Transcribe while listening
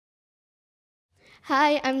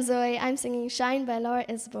Hi, I'm Zoe. I'm singing Shine by Laura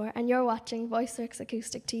Izabor, and you're watching Voiceworks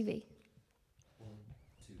Acoustic TV. 1,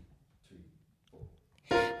 2,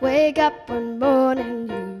 3, 4. Wake up one morning,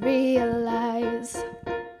 you realize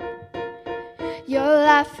your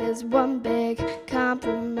life is one big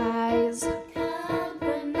compromise.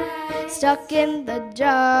 Stuck in the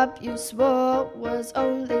job you swore was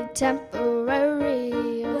only temporary.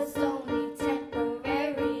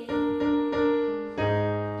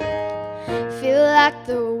 Feel like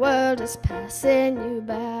the world is passing you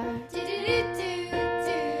by.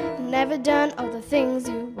 Never done all the things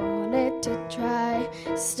you wanted to try.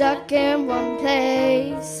 Stuck in one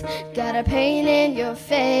place, got a pain in your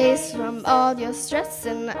face from all your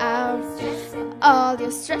stressing out. All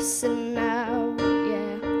your stressing out,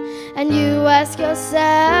 yeah. And you ask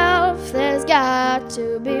yourself, there's got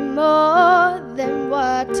to be more than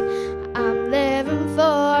what I'm living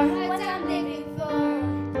for.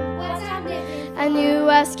 And you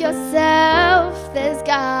ask yourself, there's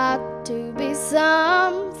got to be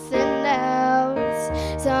something else,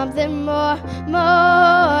 something more.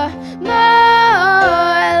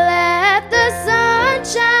 Let the sun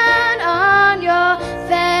shine on your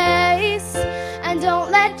face, and don't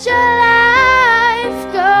let your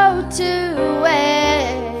life go to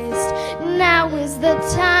waste. Now is the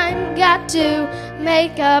time, got to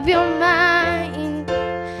make up your mind.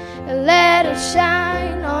 Let it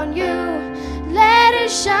shine on you. Let it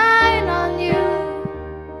shine on you.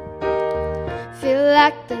 Feel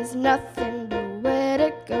like there's nothing nowhere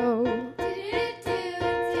to go.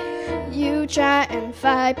 You try and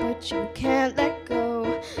fight, but you can't let go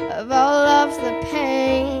of all of the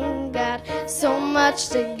pain. Got so much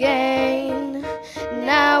to gain.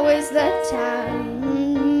 Now is the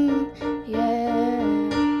time, yeah.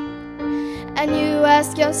 And you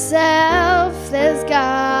ask yourself, there's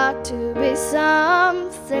got to be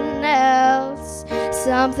something else,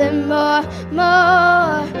 something more.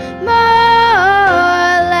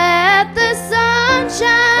 Let the sun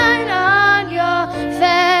shine on your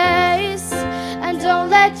face, and don't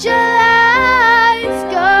let your life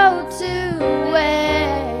go to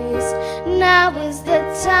waste. Now is the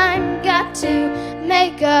time, got to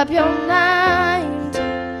make up your mind.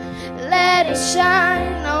 Let it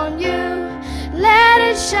shine on you. Let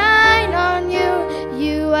it shine on you.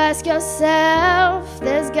 You ask yourself,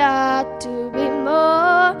 there's got to be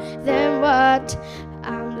more than what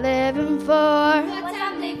I'm living for.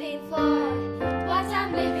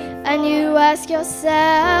 And you ask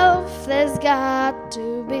yourself, there's got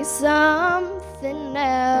to be something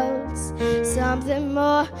else, something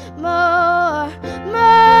more.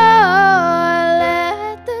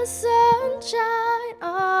 Let the sun shine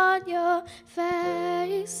on your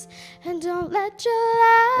face, and don't let your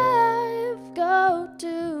life go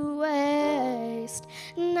to waste.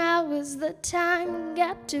 Now is the time,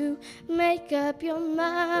 got to make up your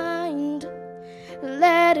mind.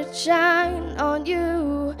 Let it shine on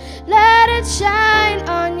you. Let it shine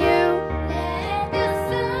on you. Let the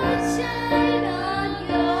sun shine on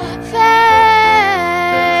your face.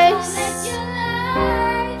 Don't let your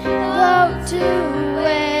life Go to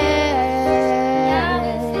waste. Now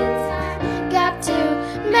is the time. Got to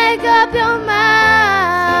make up your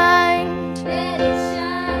mind. Let it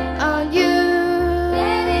shine On you.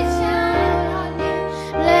 Let it shine on you.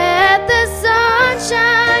 Let the sun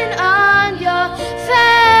shine on your Let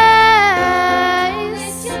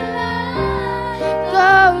face. your life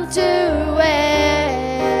Go to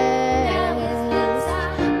Now is the waste.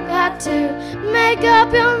 time. Got to make up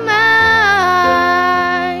your mind.